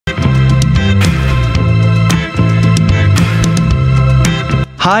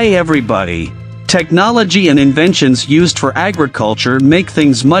Hi everybody! Technology and inventions used for agriculture make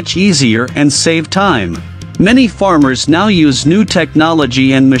things much easier and save time. Many farmers now use new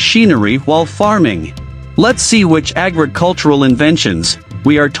technology and machinery while farming. Let's see which agricultural inventions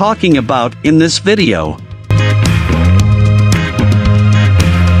we are talking about in this video.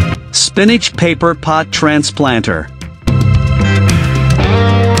 Spinach paper pot transplanter.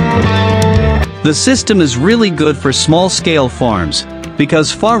 The system is really good for small-scale farms,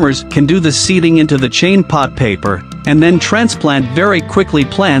 because farmers can do the seeding into the chain pot paper, and then transplant very quickly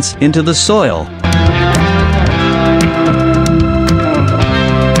plants into the soil.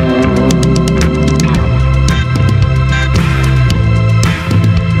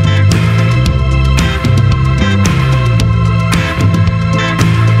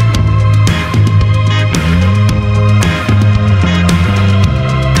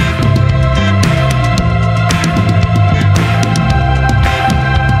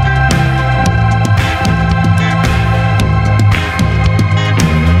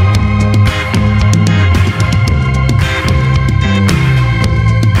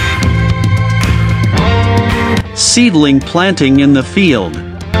 Seedling planting in the field.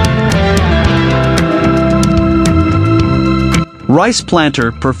 Rice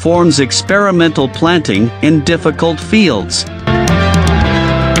planter performs experimental planting in difficult fields.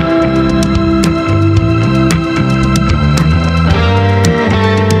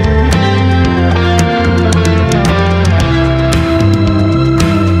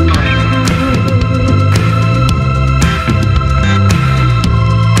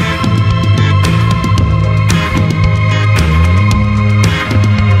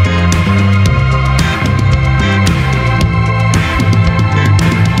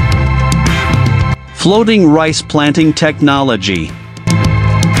 Floating rice planting technology.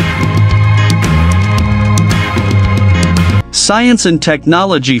 Science and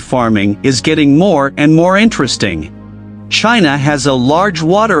technology farming is getting more and more interesting. China has a large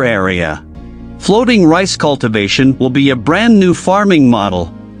water area. Floating rice cultivation will be a brand new farming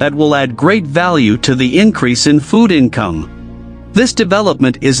model that will add great value to the increase in food income. This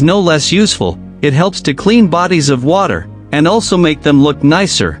development is no less useful. It helps to clean bodies of water and also make them look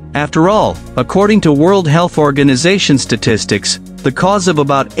nicer. After all, according to World Health Organization statistics, the cause of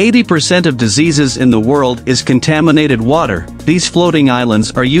about 80% of diseases in the world is contaminated water. These floating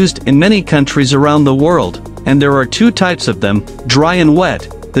islands are used in many countries around the world, and there are two types of them, dry and wet.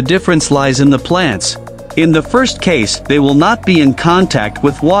 The difference lies in the plants. In the first case, they will not be in contact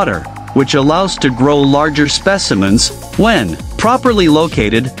with water, which allows to grow larger specimens. When properly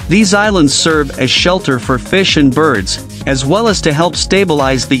located, these islands serve as shelter for fish and birds, as well as to help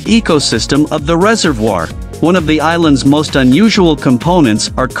stabilize the ecosystem of the reservoir. One of the island's most unusual components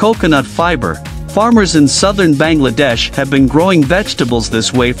are coconut fiber. Farmers in southern Bangladesh have been growing vegetables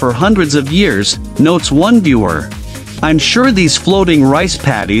this way for hundreds of years, notes one viewer. I'm sure these floating rice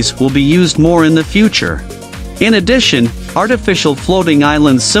paddies will be used more in the future. In addition, artificial floating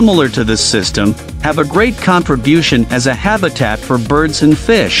islands similar to this system have a great contribution as a habitat for birds and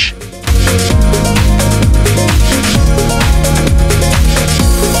fish.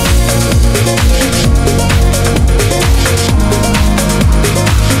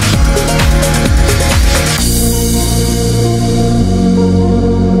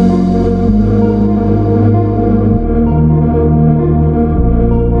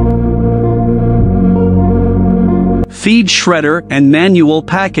 Feed shredder and manual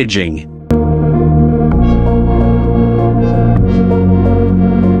packaging.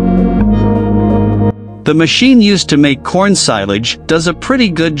 The machine used to make corn silage does a pretty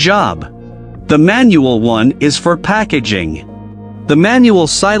good job. The manual one is for packaging. The manual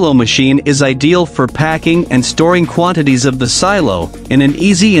silo machine is ideal for packing and storing quantities of the silo in an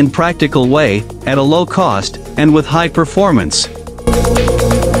easy and practical way, at a low cost, and with high performance.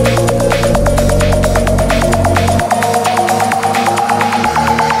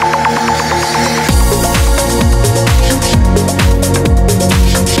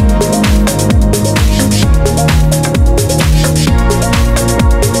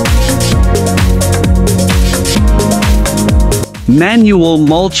 Manual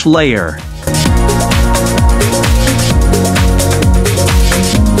mulch layer.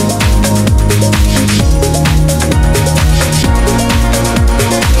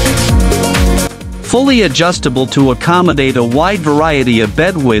 Fully adjustable to accommodate a wide variety of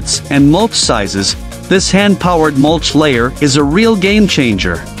bed widths and mulch sizes, this hand-powered mulch layer is a real game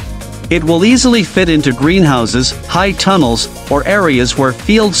changer. It will easily fit into greenhouses, high tunnels, or areas where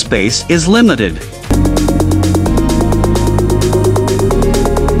field space is limited.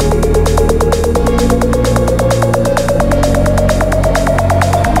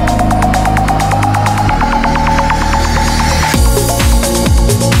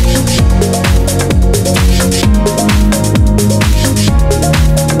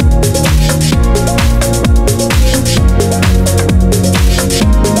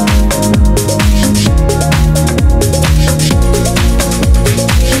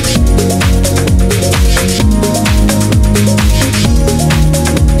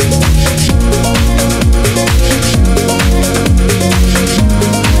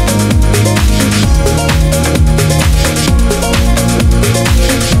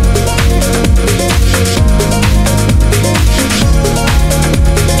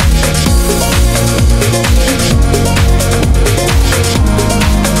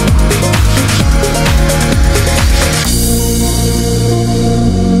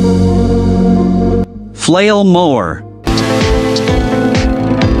 Flail mower.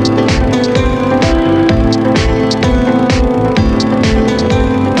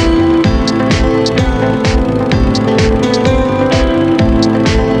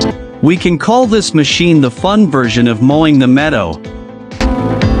 We can call this machine the fun version of mowing the meadow.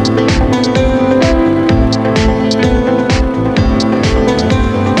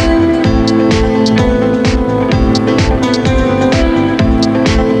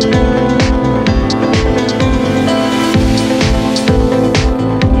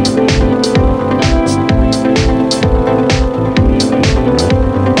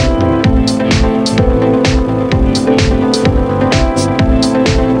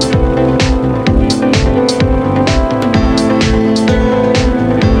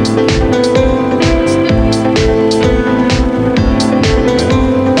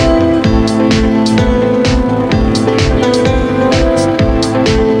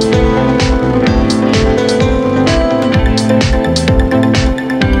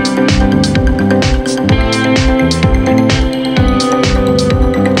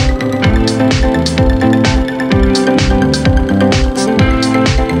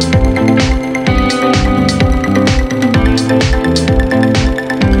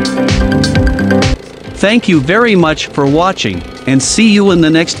 Thank you very much for watching, and see you in the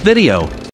next video.